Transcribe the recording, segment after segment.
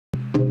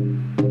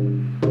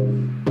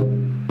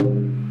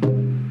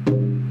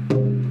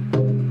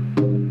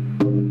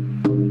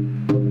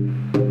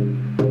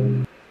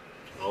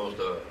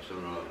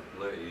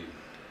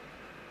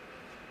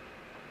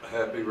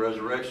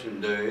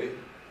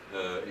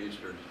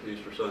Easter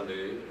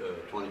Sunday,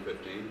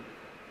 2015.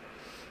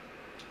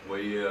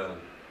 We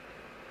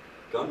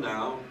come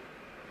now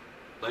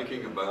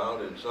thinking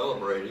about and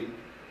celebrating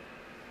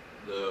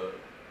the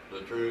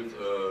truth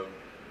of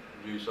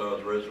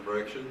Jesus'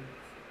 resurrection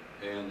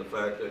and the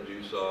fact that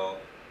Jesus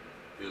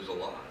is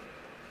alive.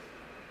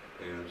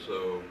 And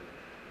so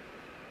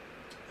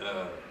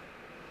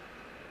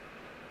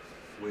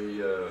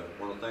we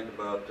want to think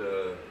about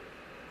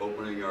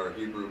opening our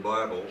Hebrew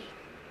Bibles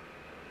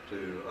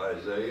to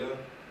Isaiah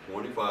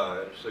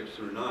 25, 6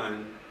 through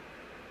 9,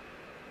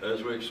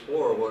 as we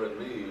explore what it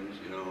means,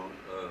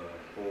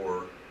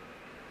 for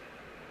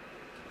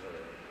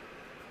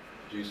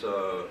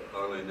Tsisa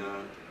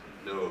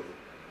Alenidohv.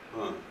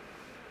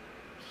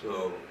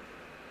 So,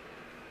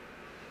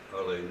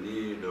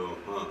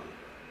 Alenidohv,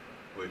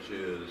 which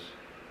is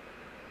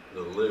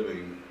the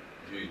living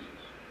Jesus.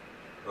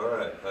 All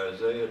right,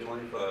 Isaiah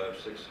 25,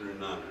 6 through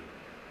 9.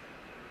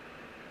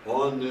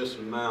 On this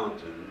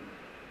mountain,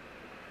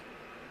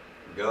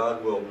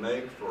 God will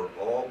make for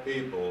all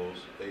peoples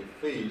a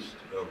feast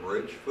of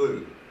rich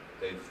food,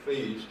 a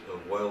feast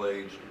of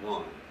well-aged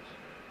wines,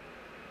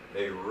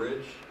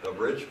 of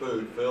rich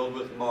food filled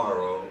with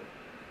marrow,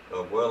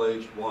 of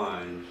well-aged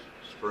wines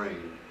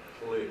strained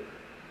clear.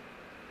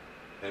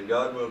 And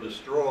God will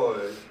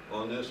destroy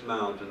on this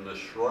mountain the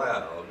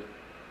shroud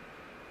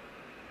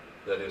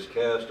that is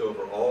cast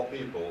over all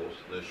peoples,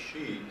 the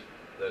sheet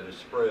that is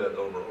spread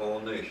over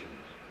all nations.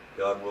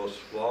 God will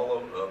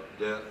swallow up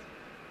death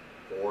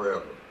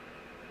forever.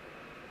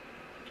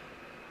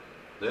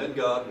 Then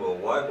God will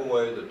wipe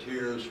away the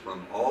tears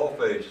from all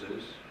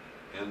faces,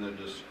 and the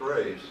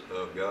disgrace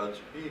of God's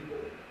people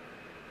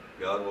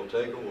God will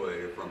take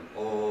away from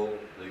all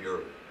the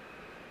earth.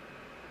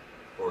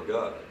 For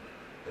God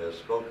has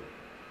spoken.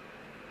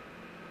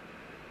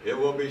 It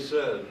will be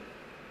said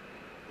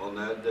on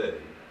that day,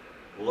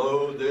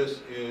 Lo,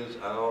 this is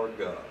our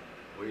God.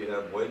 We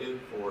have waited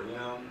for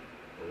him,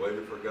 or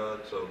waited for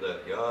God, so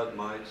that God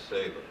might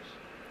save us.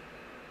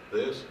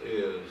 This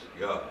is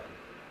God,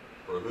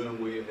 for whom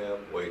we have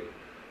waited.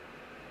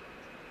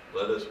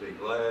 Let us be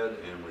glad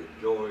and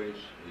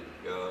rejoice in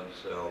God's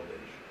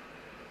salvation.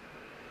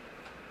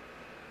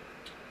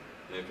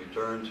 And if you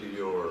turn to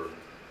your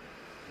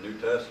New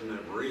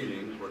Testament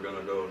readings, we're going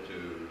to go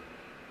to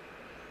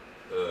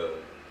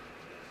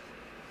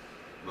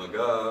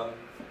Magah,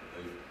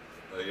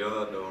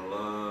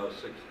 Ayadolah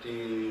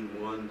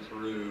 16, 1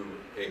 through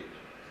 8.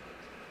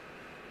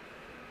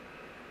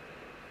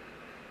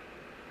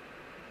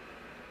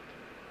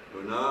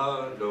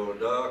 Una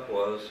doda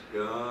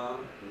quasga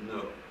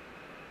no,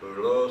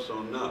 ulo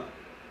sona,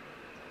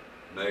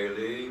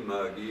 meli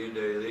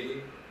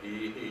magideli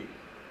ihi,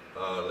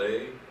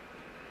 ale,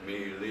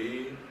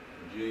 mili,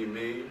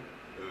 jimi,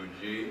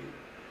 uji,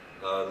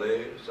 ale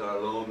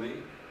salomi,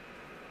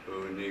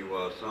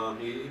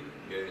 uniwasahi,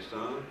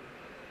 yesan,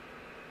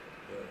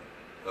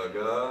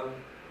 aga,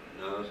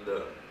 nazda,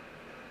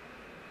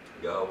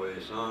 gawe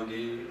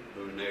sangi,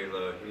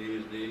 unela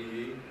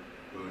hizdi,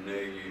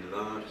 Unei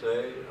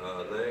lance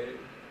ale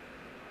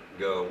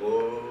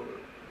gawo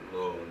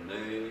lo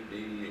ne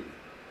di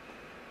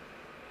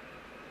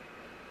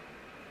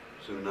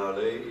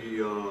sunale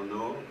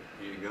iono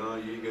iga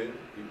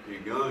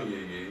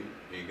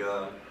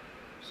iga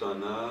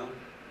sana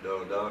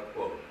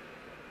dodakwo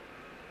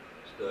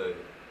stay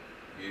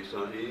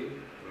isani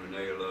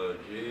unela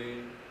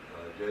ji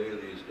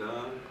ajelisda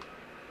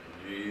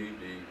ji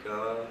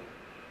dika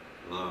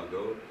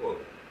lago po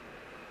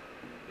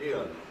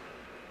iano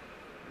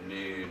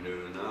Ni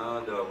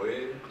nuna dawe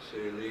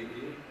seli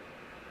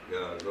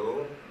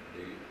gago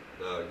di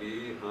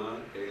dagi ha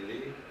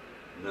eli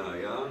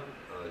naya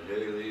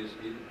ajelis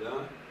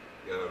ida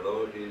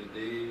galo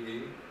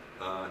hizdi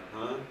ha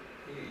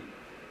I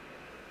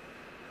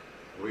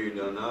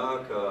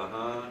Widana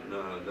kaha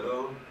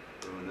nado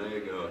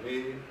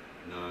unegahi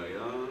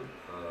naya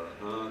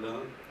ahana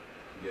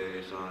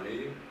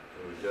gesai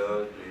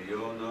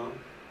ujadiyona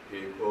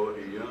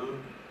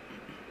ikohiyan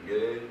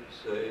ge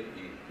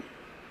sei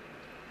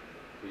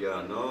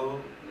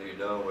Yano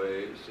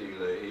nidawe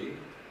silei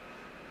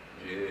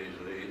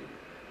jezli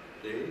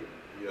di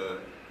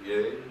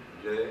ye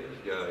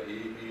jez ya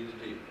is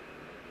di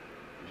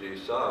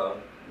jisa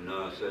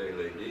na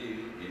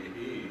seledi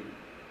ihi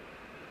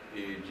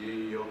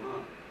iji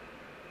yoha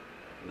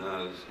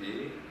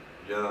nazi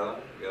ja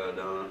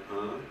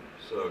gadan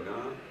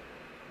saga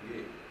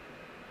gi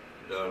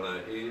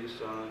dalahi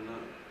sana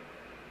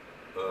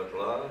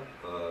patla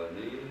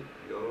ani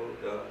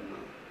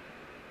yogana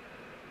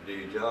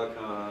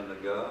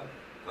Dijakanaga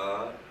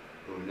a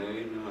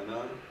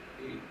unenana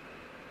I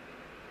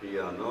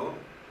Piano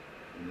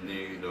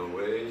ni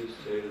doe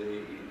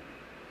seli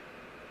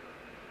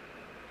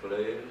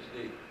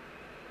Flesdi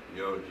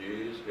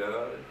Yojis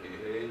God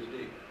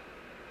ihesdi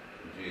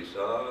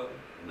Jisa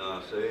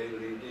na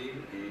selidi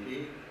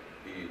ihi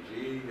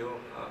iji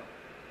yoha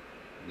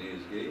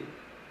Nizgi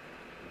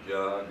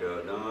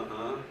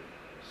Jagadana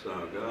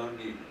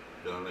Sagagi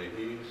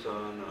Dalehi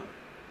sana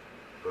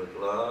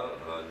Putla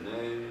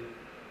ane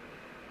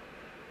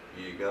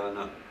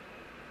Yigana.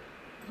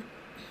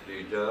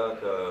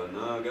 Dijaka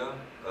naga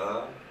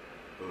a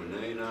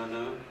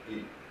unenana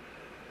I.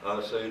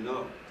 I say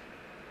no.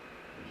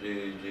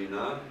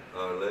 Jijina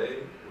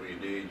ale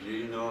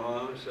widiji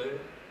noha se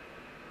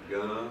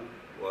ga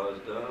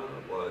wasda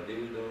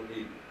wadido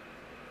hi.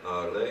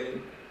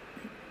 Ale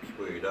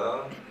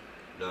Cuida,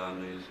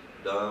 danis,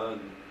 dan,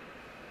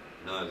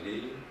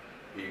 nazi,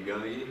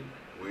 igai,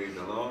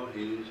 widalo,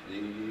 his,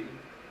 di,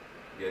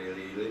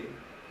 galili,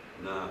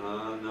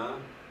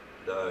 nahana,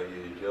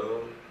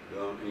 dayijo,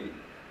 gami,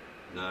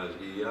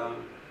 nazgia,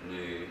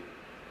 ne,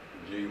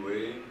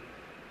 jiwe,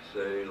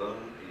 sela,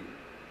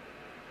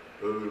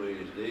 I.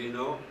 Ulis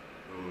dino,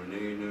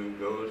 uninu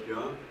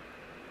gosja,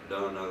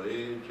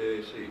 danali,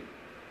 jesi,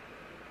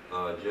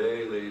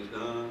 ajelis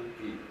dan,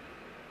 I.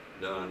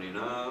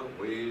 Danina,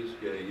 wiz,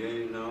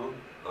 gayeno,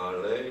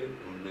 ale,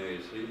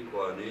 unesi,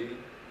 quani,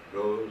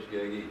 goes,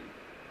 gagi.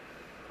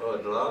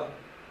 Adla,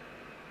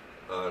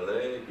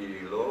 ale,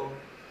 gilo,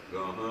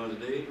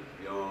 gohansdi,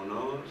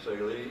 yono,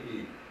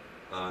 seli,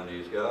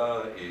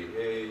 anisga,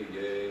 ihe,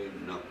 ye,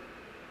 no.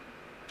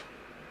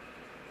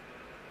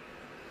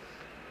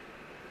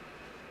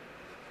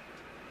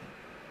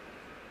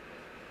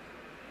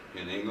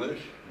 In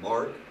English,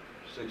 Mark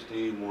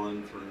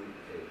 16:1 through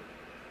 8.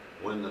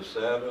 When the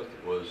Sabbath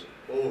was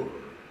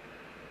over,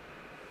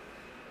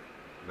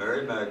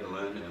 Mary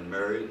Magdalene and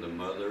Mary, the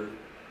mother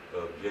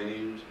of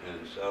James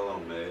and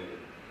Salome,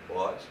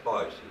 bought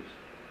spices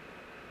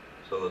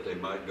so that they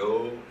might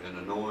go and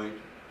anoint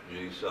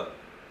Jesus.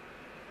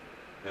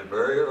 And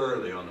very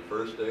early on the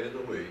first day of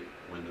the week,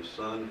 when the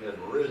sun had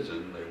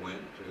risen, they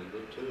went to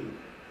the tomb.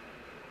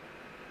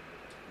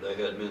 They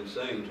had been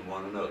saying to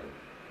one another,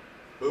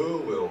 "Who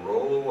will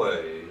roll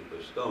away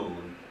the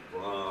stone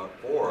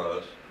for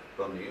us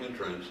from the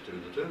entrance to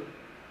the tomb?"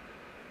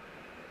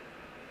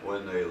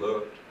 When they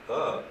looked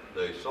up,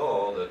 they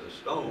saw that the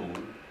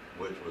stone,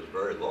 which was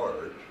very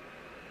large,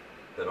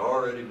 had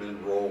already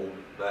been rolled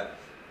back.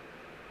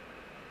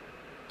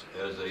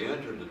 As they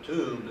entered the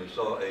tomb, they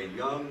saw a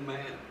young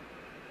man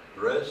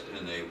dressed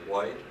in a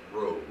white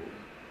robe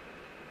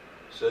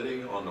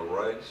sitting on the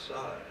right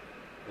side,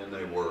 and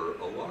they were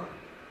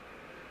alarmed.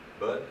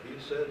 But he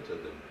said to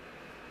them,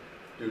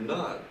 "Do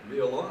not be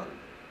alarmed.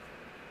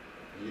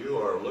 You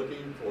are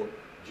looking for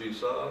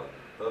Tsisa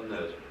of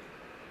Nazareth,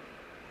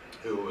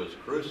 who was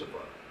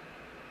crucified.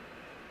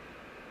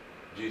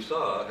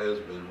 Tsisa has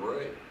been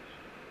raised.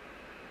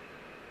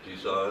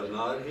 Tsisa is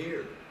not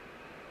here.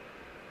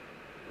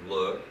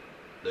 Look,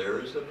 there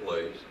is the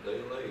place they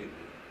laid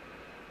him.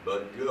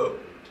 But go,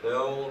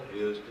 tell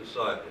his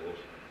disciples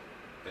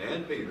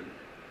and Peter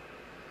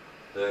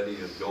that he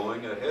is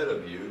going ahead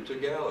of you to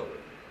Galilee.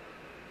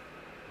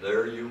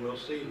 There you will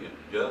see him,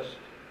 just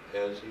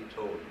as he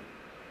told you."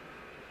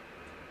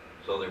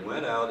 So they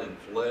went out and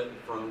fled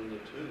from the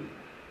tomb,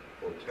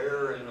 for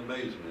terror and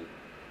amazement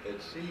had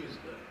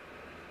seized them.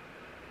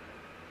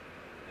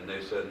 And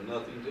they said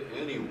nothing to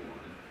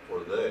anyone, for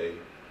they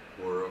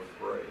were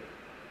afraid.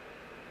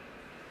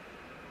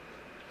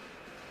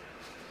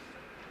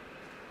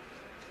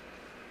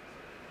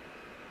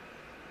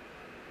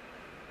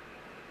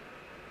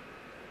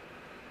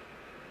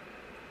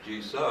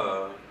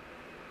 Tsisa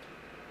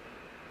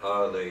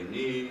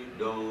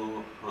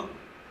Alenidohv.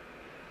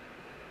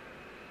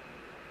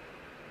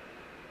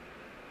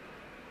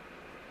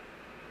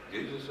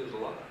 Jesus is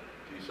alive.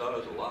 Tsisa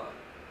is alive,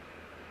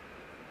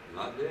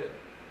 not dead.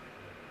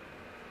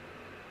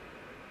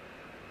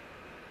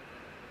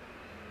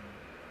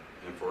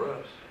 And for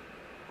us,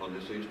 on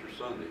this Easter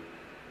Sunday,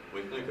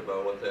 we think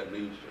about what that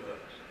means to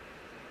us.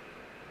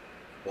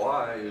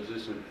 Why is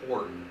this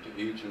important to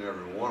each and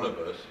every one of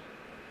us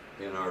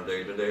in our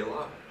day-to-day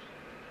lives?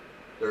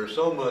 There's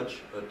so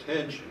much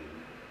attention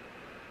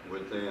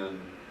within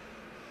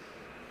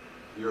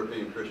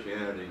European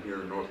Christianity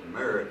here in North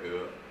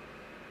America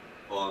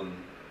on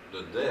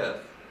the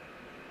death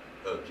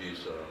of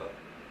Tsisa,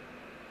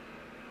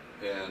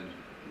 and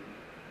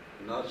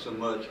not so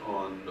much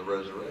on the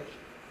resurrection,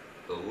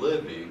 the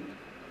living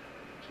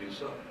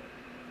Tsisa.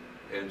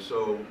 And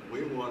so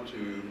we want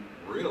to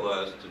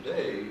realize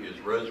today is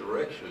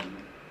Resurrection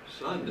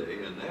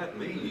Sunday, and that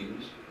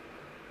means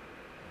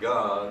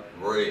God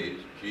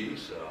raised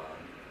Tsisa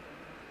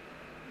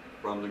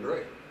from the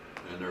grave.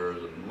 And there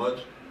is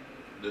much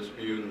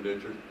dispute and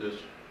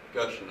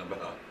discussion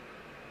about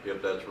if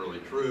that's really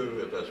true,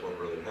 if that's what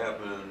really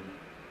happened,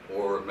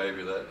 or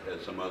maybe that had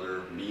some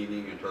other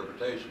meaning,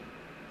 interpretation.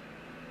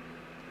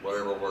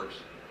 Whatever works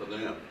for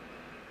them.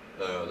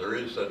 There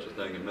is such a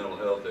thing in mental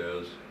health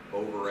as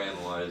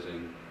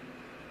overanalyzing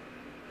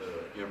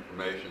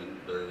information.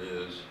 There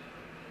is,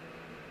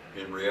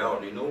 in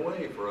reality, no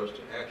way for us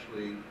to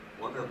actually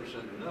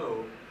 100%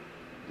 know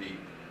the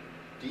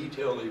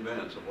detailed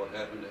events of what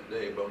happened that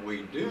day, but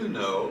we do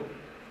know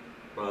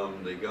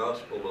from the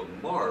Gospel of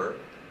Mark,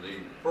 the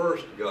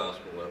first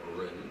gospel ever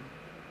written,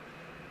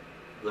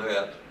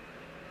 that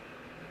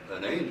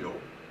an angel,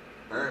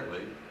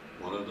 apparently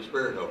one of the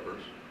spirit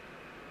helpers,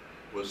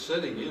 was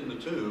sitting in the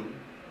tomb,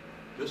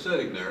 just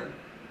sitting there,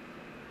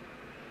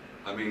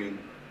 I mean,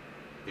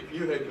 if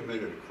you had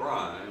committed a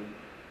crime,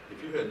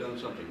 if you had done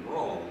something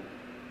wrong,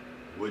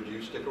 would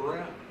you stick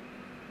around?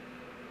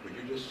 Would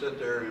you just sit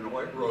there in a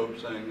white robe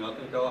saying, I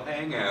think I'll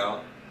hang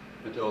out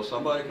until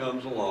somebody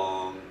comes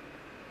along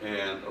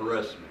and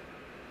arrests me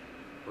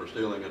for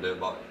stealing a dead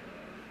body?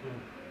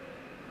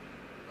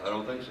 I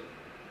don't think so.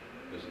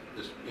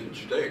 In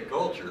Judaic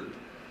culture,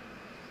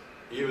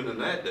 even in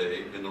that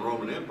day, in the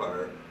Roman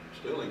Empire,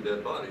 stealing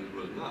dead bodies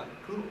was not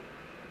cool.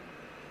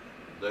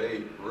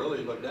 They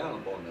really looked down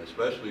upon that,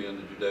 especially in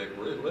the Judaic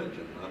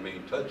religion. I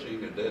mean,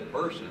 touching a dead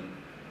person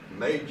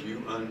made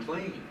you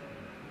unclean.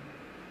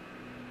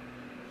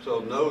 So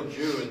no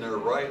Jew in their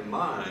right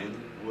mind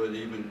would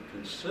even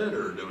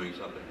consider doing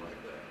something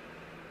like that.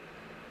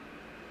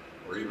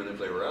 Or even if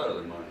they were out of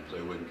their minds,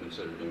 they wouldn't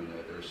consider doing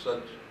that. There's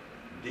such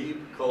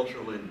deep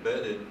cultural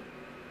embedded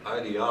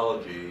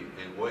ideology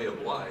and way of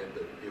life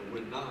that it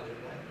would not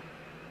have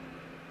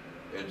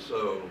happened. And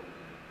so,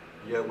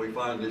 yet we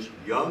find this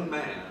young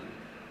man,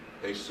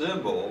 a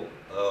symbol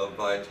of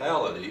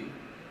vitality,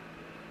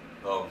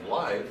 of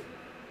life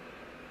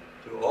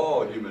to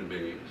all human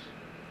beings,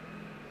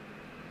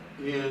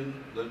 in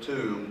the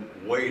tomb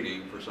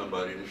waiting for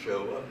somebody to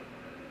show up.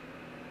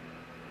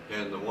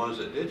 And the ones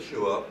that did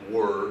show up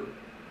were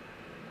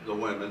the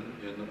women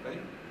in the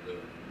family,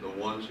 the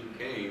ones who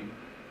came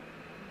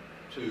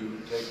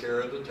to take care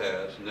of the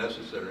tasks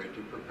necessary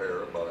to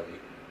prepare a body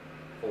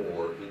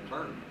for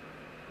interment.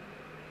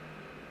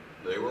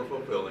 They were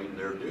fulfilling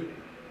their duty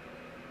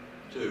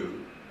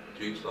to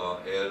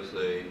Tsisa as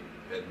they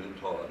had been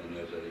taught and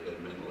as they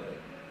had been led.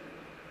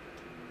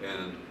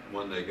 And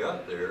when they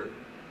got there,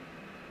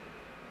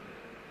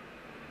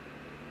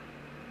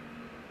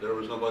 there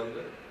was nobody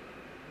there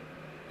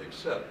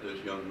except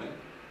this young man.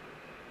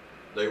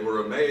 They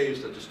were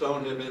amazed that the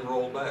stone had been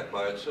rolled back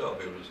by itself.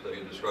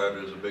 They described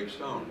it as a big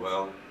stone.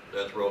 Well,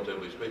 that's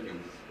relatively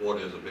speaking, what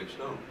is a big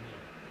stone?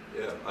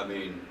 Yeah, I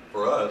mean,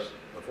 for us,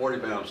 a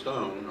 40-pound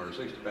stone or a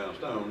 60-pound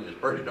stone is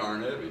pretty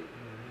darn heavy,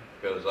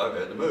 because I've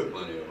had to move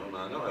plenty of them.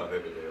 I know how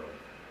heavy they are.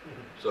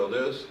 So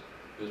this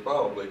is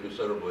probably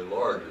considerably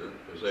larger,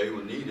 because they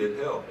needed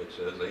help. It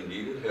says they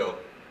needed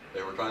help.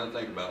 They were trying to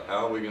think about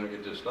how are we going to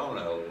get this stone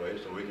out of the way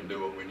so we can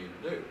do what we need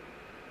to do.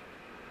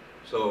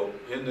 So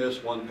in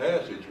this one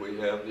passage, we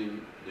have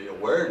the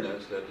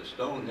awareness that the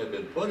stone had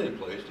been put in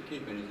place to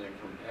keep anything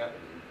from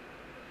happening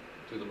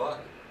to the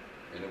body.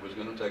 And it was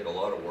going to take a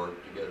lot of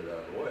work to get it out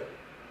of the way.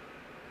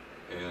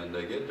 And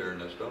they get there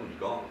and that stone's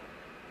gone.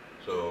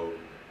 So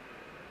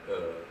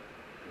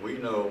we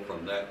know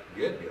from that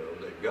get-go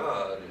that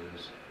God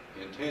is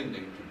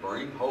intending to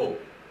bring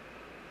hope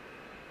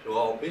to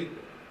all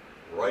people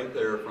right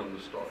there from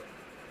the start.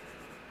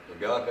 That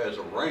God has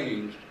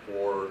arranged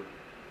for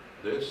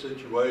this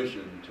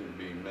situation to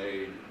be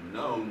made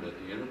known, that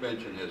the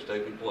intervention has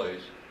taken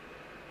place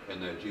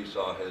and that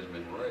Tsisa has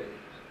been raised.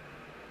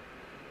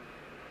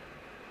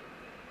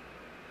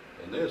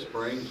 And this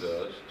brings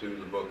us to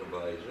the book of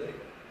Isaiah.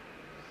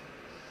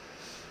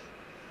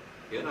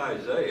 In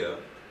Isaiah,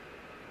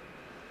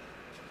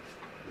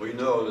 we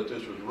know that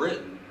this was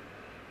written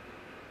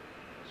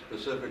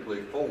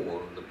specifically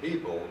for the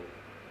people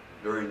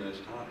during this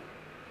time.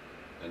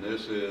 And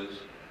this is,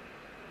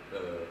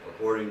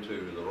 according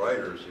to the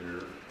writers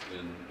here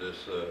in this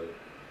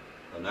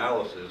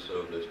analysis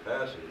of this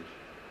passage,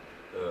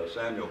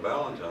 Samuel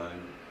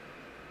Ballantyne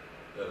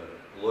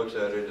looks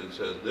at it and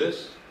says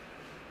this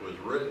was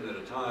written at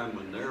a time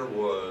when there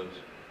was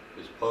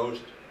this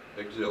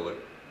post-exilic.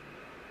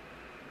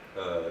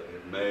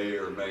 It may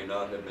or may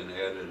not have been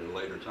added at a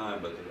later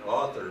time, but the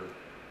author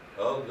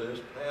of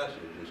this passage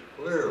is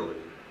clearly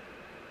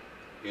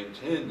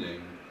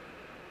intending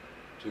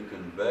to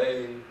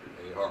convey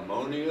a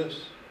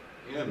harmonious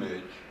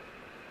image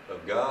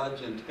of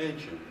God's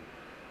intention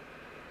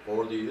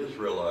for the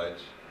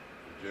Israelites,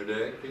 the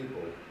Judaic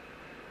people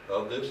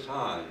of this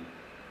time,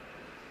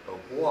 of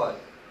what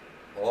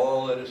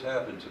all that has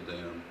happened to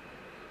them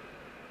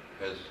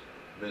has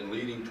been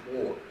leading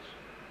towards.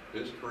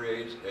 This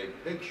creates a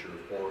picture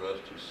for us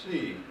to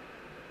see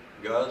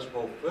God's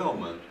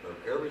fulfillment of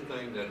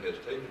everything that has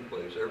taken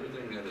place,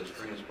 everything that has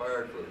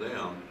transpired for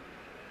them.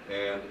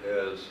 And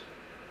as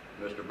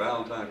Mr.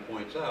 Ballantyne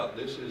points out,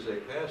 this is a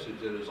passage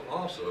that is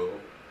also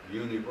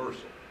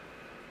universal,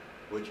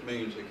 which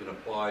means it can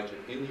apply to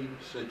any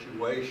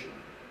situation,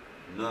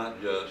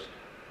 not just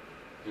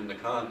in the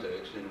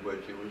context in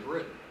which it was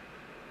written.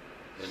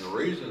 And the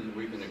reason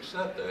we can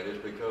accept that is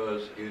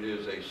because it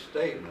is a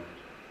statement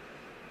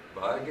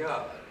by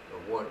God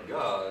of what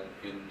God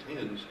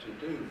intends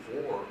to do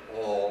for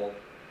all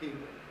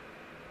people.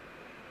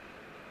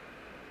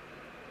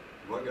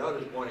 What God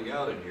is pointing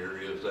out in here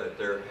is that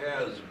there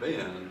has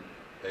been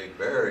a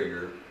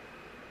barrier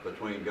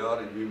between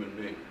God and human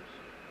beings.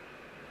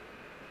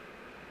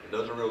 It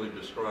doesn't really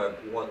describe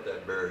what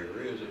that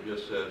barrier is. It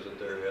just says that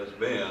there has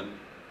been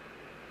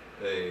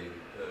a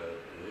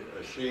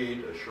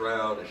sheet, a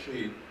shroud, a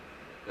sheet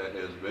that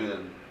has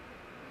been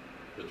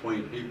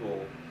between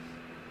people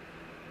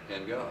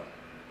and God.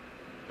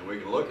 And we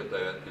can look at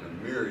that in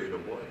a myriad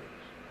of ways.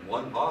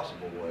 one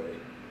possible way,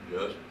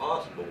 just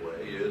possible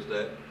way, is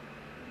that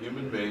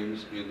human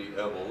beings in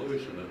the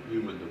evolution of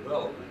human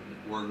development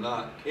were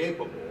not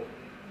capable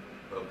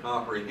of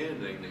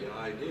comprehending the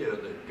idea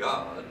that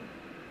God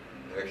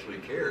actually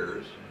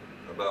cares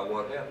about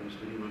what happens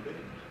to human beings.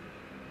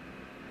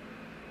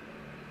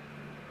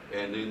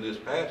 And in this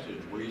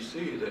passage, we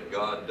see that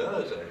God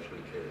does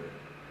actually care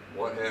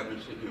what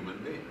happens to human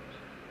beings.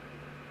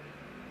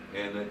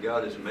 And that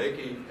God is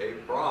making a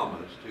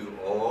promise to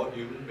all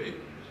human beings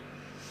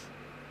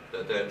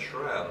that that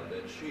shroud,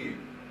 that sheet,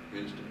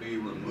 is to be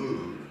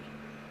removed.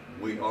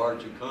 We are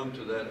to come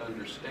to that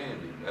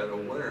understanding, that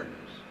awareness,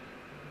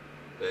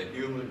 that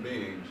human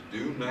beings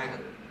do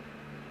matter,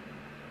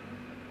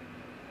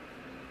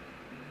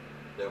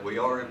 that we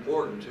are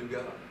important to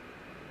God,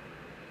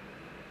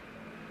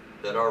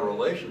 that our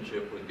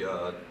relationship with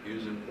God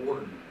is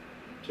important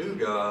to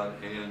God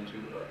and to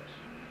us.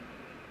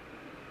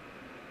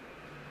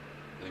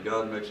 And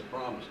God makes a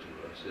promise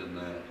to us in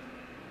that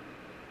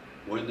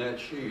when that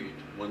sheet,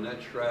 when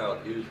that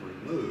shroud is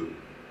removed,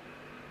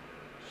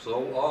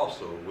 so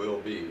also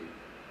will be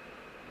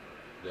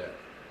death.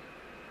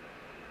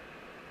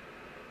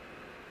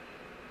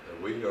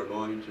 That we are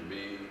going to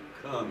be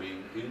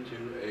coming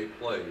into a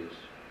place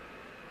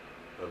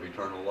of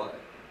eternal life,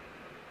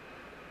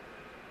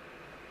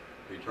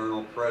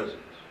 eternal presence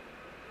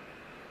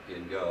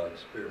in God's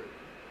Spirit,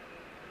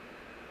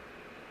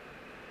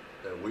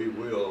 that we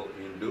will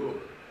endure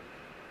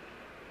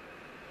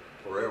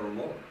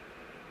forevermore.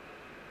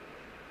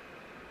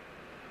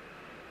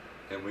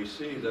 And we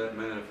see that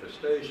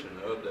manifestation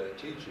of that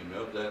teaching,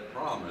 of that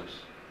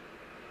promise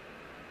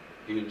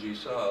in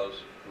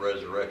Jesus'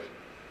 resurrection.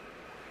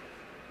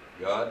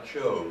 God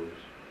chose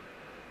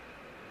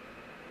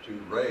to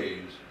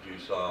raise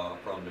Jesus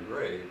from the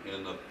grave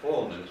in the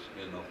fullness,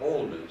 in the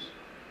wholeness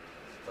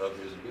of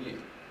his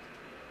being.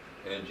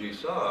 And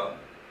Jesus,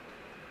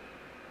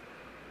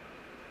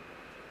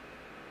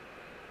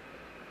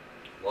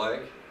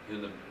 like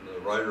in the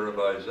writer of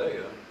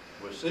Isaiah,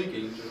 was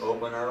seeking to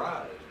open our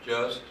eyes,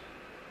 just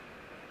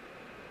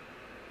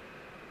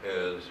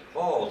as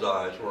Paul's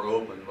eyes were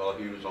opened while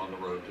he was on the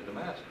road to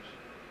Damascus.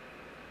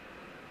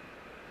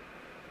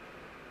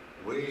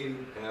 We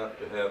have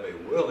to have a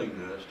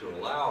willingness to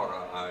allow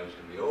our eyes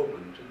to be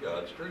open to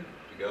God's truth,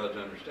 to God's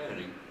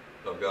understanding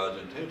of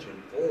God's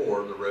intention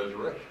for the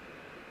resurrection,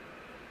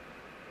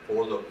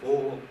 for the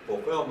full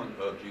fulfillment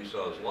of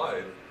Jesus'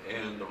 life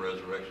and the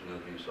resurrection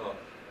of Jesus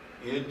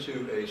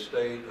into a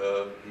state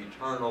of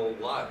eternal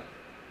life.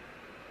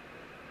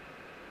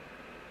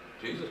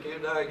 Jesus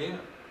can't die again.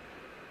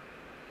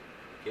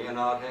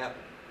 Cannot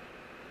happen.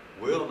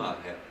 Will not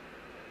happen.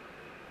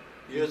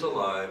 He is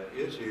alive,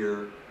 is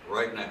here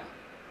right now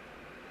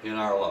in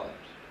our lives.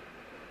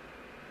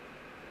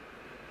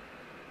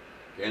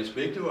 Can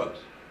speak to us.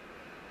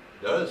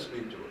 Does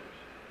speak to us.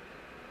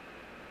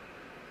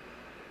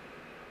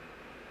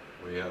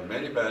 We have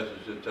many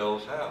passages that tell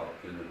us how.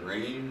 In the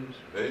dreams,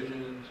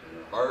 visions, in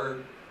our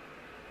heart,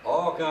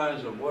 all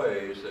kinds of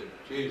ways that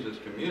Jesus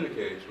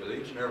communicates with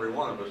each and every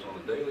one of us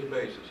on a daily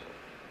basis,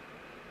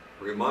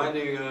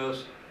 reminding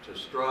us to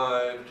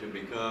strive to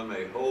become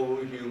a whole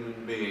human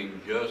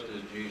being just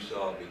as Jesus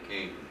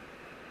became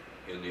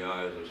in the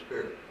eyes of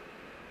Spirit.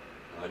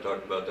 I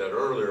talked about that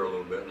earlier a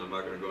little bit, and I'm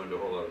not going to go into a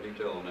whole lot of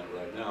detail on that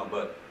right now,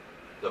 but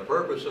the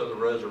purpose of the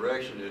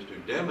resurrection is to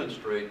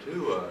demonstrate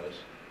to us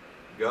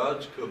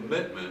God's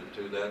commitment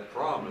to that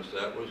promise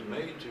that was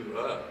made to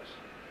us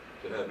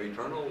to have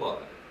eternal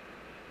life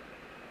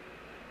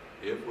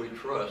if we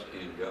trust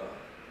in God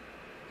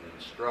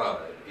and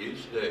strive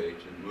each day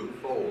to move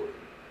forward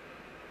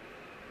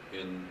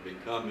in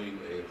becoming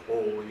a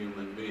whole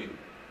human being,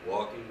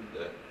 walking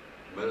that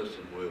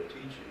medicine wheel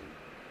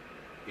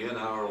teaching in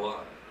our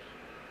lives.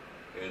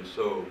 And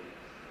so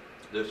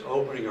this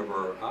opening of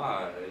our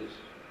eyes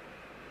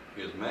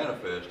is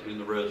manifest in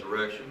the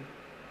resurrection.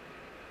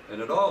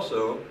 And it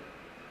also,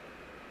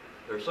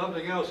 there's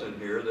something else in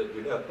here that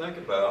you have to think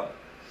about.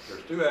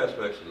 There's two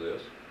aspects of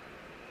this.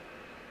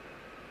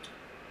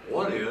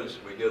 One is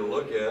we get a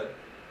look at,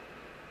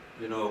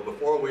 you know,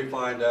 before we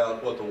find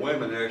out what the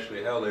women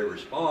actually, how they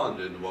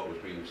responded to what was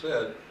being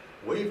said,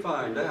 we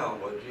find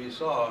out what Jesus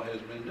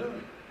has been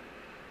doing.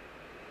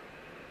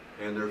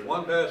 And there's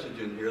one passage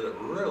in here that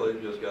really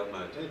just got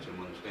my attention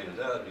when it stands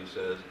out. And he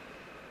says,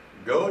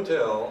 go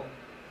tell,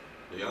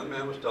 the young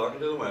man was talking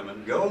to the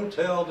women, go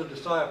tell the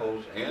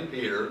disciples and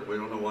Peter, we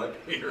don't know why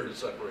Peter is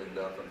separated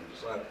out from the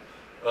disciples,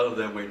 other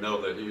than we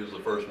know that he was the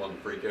first one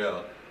to freak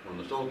out when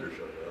the soldiers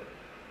showed up.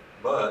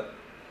 But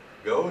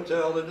go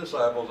tell the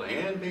disciples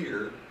and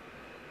Peter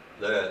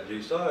that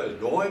Jesus is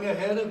going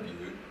ahead of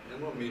you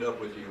and will meet up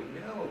with you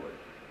in Galilee.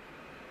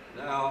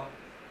 Now,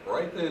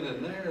 right then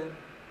and there,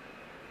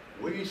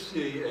 we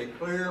see a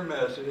clear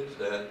message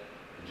that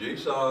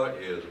Jesus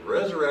is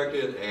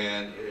resurrected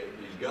and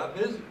he's got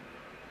busy.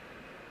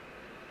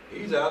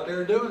 He's out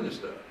there doing this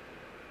stuff,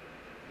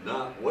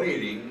 not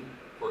waiting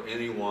for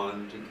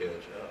anyone to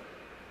catch up.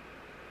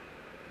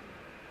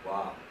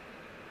 Wow.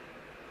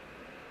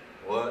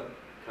 What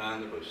kind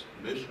kind of a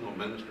missional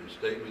ministry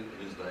statement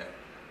is that?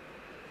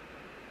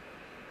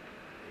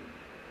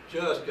 He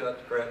just got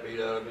the crap beat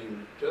out of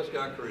him, just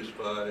got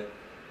crucified,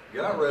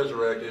 got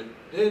resurrected,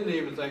 didn't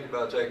even think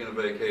about taking a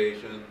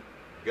vacation,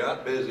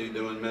 got busy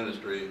doing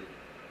ministry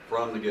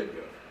from the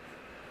get-go.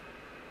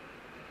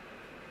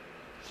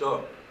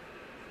 So,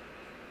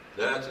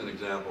 that's an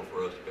example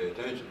for us to pay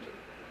attention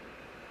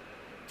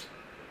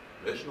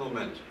to. Missional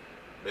ministry,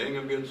 being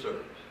of good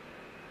service.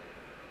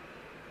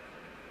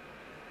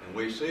 And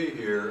we see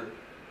here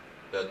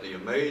that the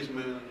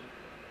amazement,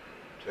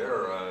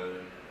 terror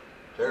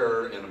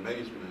and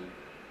amazement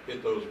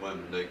hit those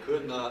women. They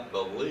could not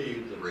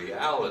believe the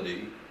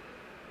reality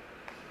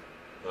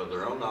of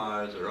their own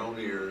eyes, their own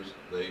ears.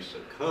 They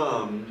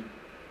succumbed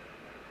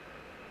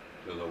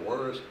to the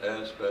worst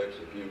aspects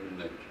of human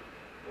nature,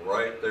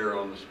 right there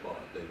on the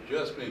spot. They've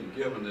just been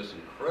given this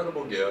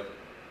incredible gift,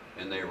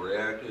 and they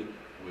reacted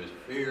with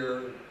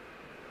fear,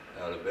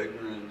 out of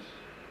ignorance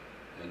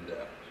and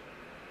doubt.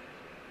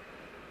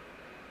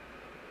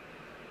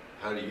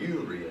 How do you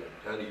react?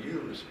 How do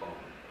you respond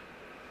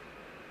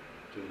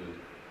to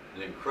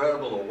the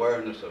incredible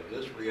awareness of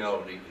this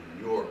reality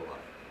in your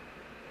life?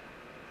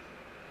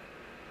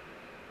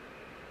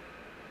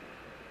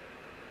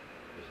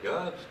 Because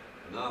God's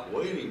not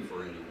waiting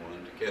for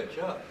anyone to catch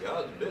up.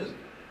 God's busy,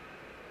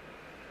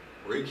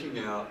 reaching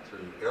out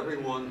through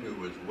everyone who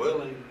was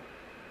willing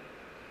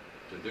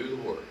to do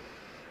the work.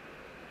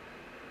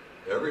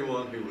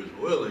 Everyone who was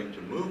willing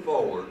to move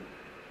forward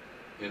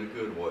in a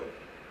good way.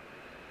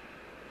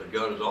 But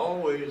God is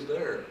always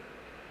there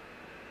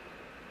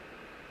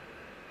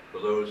for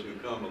those who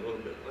come a little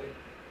bit later.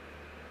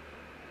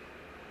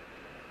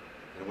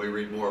 And we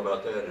read more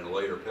about that in a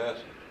later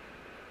passage.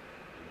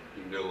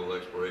 You can do a little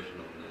exploration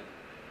on that.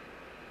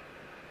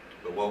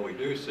 But what we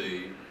do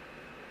see,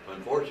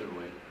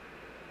 unfortunately,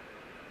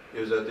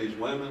 is that these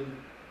women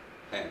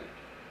panicked.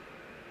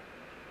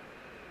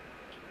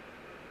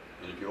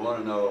 And if you want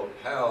to know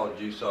how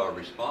Tsisa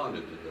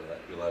responded to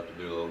that, you'll have to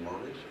do a little more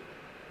research.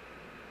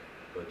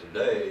 But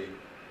today,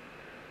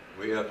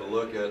 we have to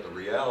look at the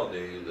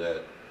reality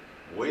that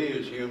we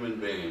as human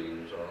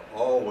beings are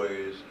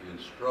always in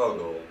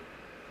struggle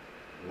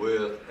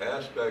with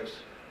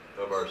aspects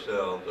of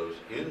ourselves, those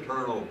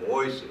internal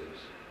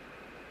voices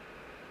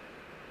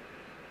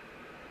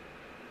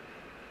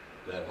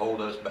that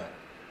hold us back,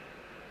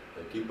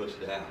 that keep us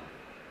down.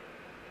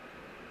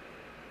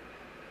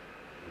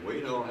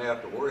 We don't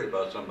have to worry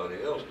about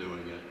somebody else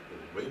doing it,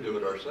 because we do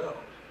it ourselves.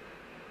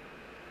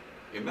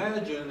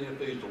 Imagine if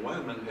these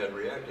women had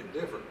reacted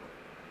differently.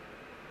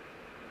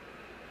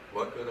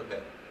 What could have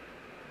happened?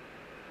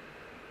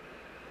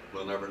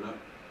 We'll never know,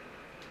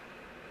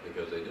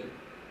 because they didn't.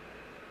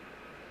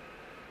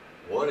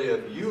 What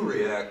if you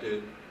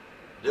reacted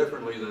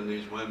differently than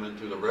these women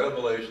to the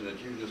revelation that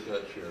you just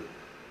got shared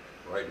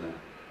right now?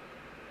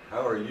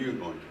 How are you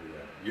going to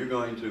react? You're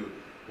going to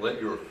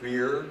let your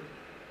fear,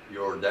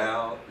 your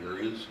doubt, your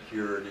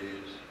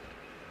insecurities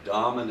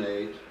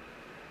dominate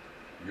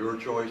your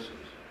choices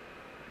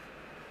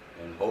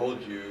and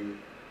hold you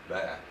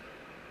back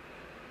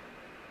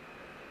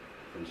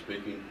from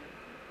speaking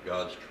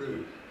God's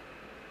truth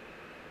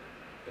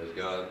as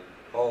God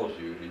calls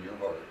you in your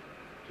heart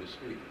to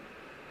speak.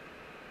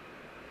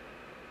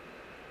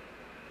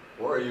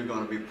 Or are you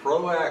going to be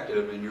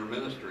proactive in your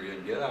ministry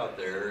and get out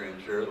there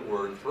and share the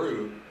word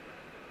through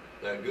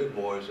that good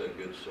voice, that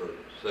good service,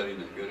 setting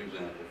that good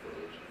example for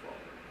those who follow?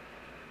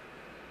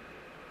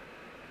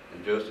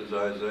 And just as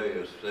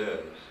Isaiah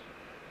says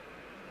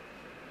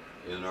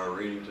in our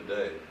reading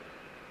today,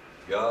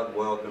 God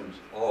welcomes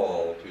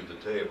all to the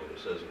table. It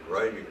says it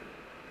right here,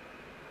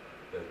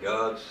 that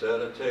God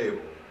set a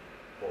table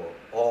for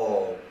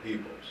all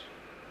peoples.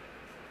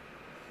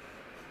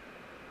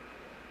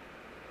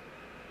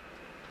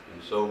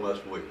 And so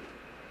must we.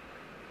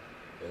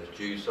 As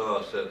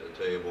Tsisa set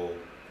the table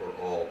for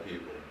all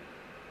people,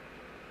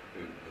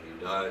 and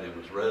he died and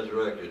was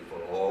resurrected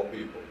for all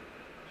people,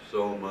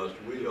 so must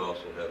we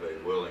also have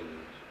a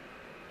willingness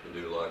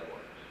to do likewise.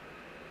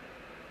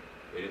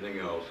 Anything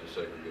else is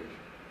segregation.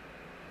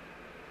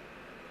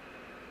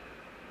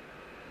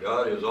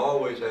 God has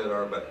always had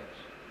our backs,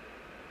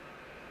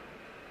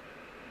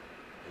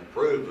 and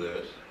proved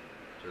this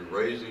through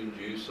raising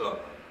Tsisa,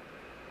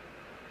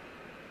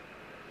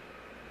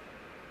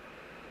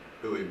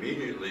 who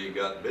immediately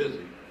got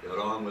busy, got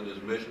on with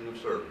his mission of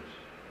service,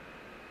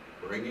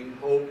 bringing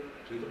hope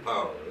to the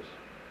powerless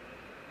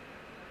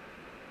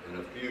and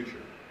a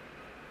future,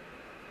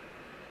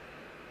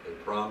 a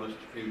promised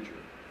future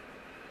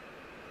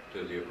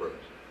to the oppressed.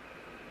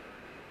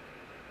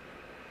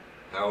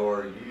 How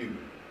are you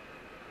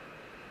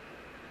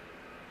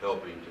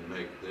helping to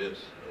make this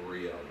a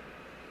reality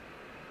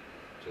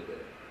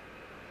today?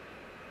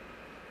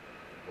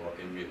 Walk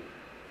in beauty.